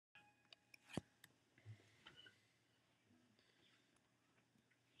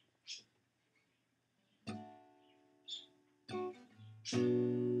I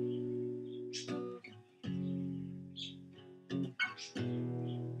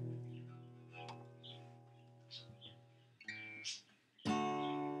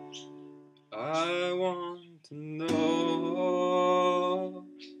want to know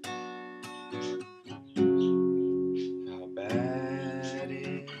how bad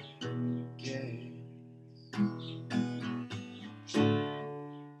it gets.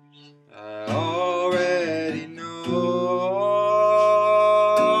 I already know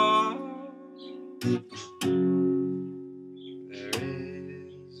there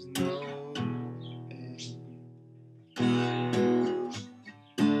is no end.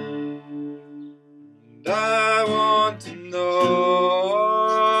 And I want to know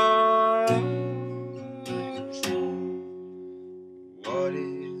what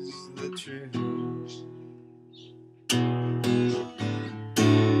is the truth.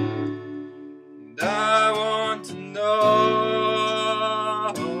 And I want to know,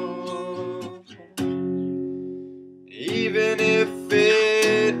 even if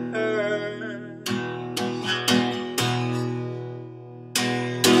it hurts.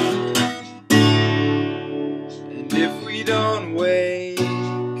 And if we don't wake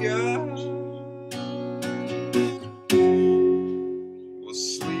up, we'll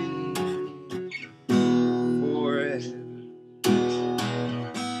sleep forever.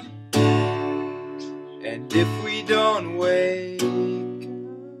 And if we don't wake up,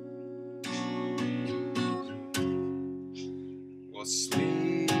 we'll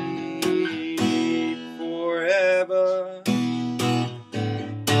sleep forever.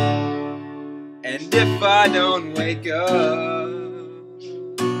 And if I don't wake up,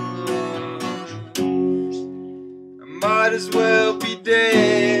 I might as well be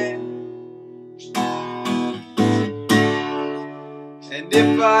dead. And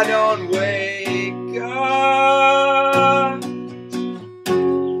if I don't wake up,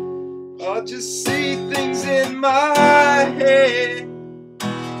 I'll just see things in my head.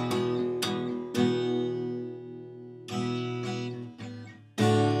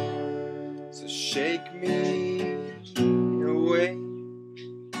 So shake me away.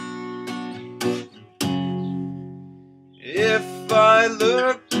 If I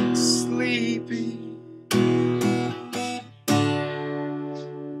look sleepy,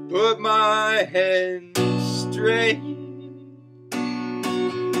 put my head straight.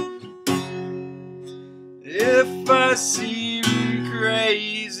 If I seem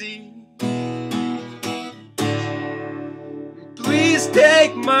crazy, please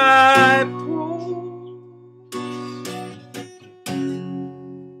take my pulse.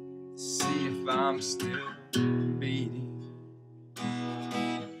 See if I'm still beating.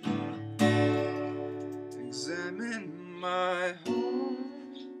 Examine my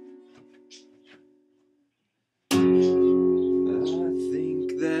heart. I think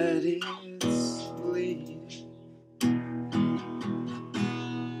that it's bleeding.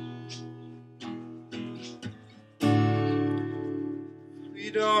 We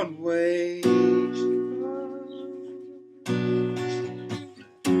don't wake up.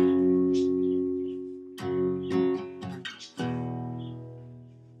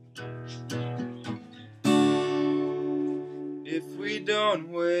 If we don't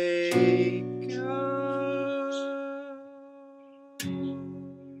wake up,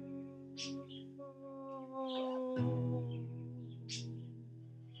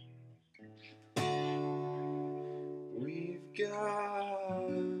 we've got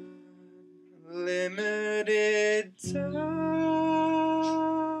limited time.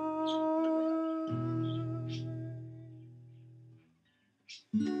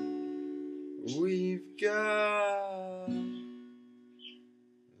 We've got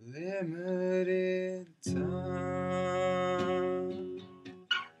limited time.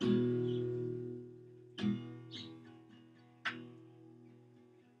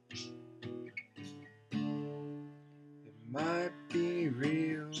 It might be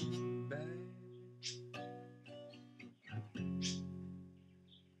real bad.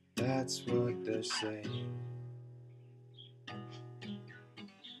 That's what they're saying.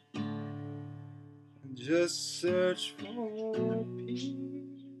 Just search for peace.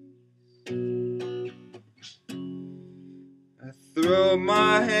 I throw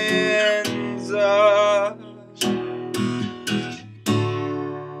my hands up.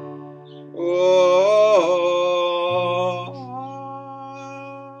 Oh,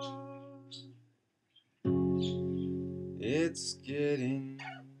 it's getting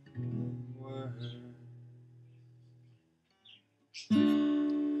worse.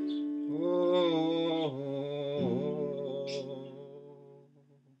 Oh,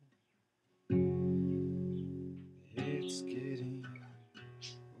 it's getting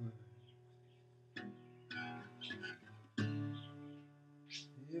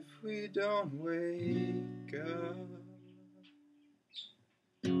if we don't wake up,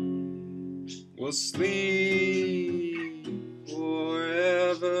 we'll sleep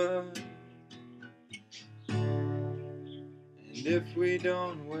forever. And if we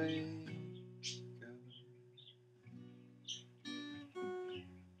don't wake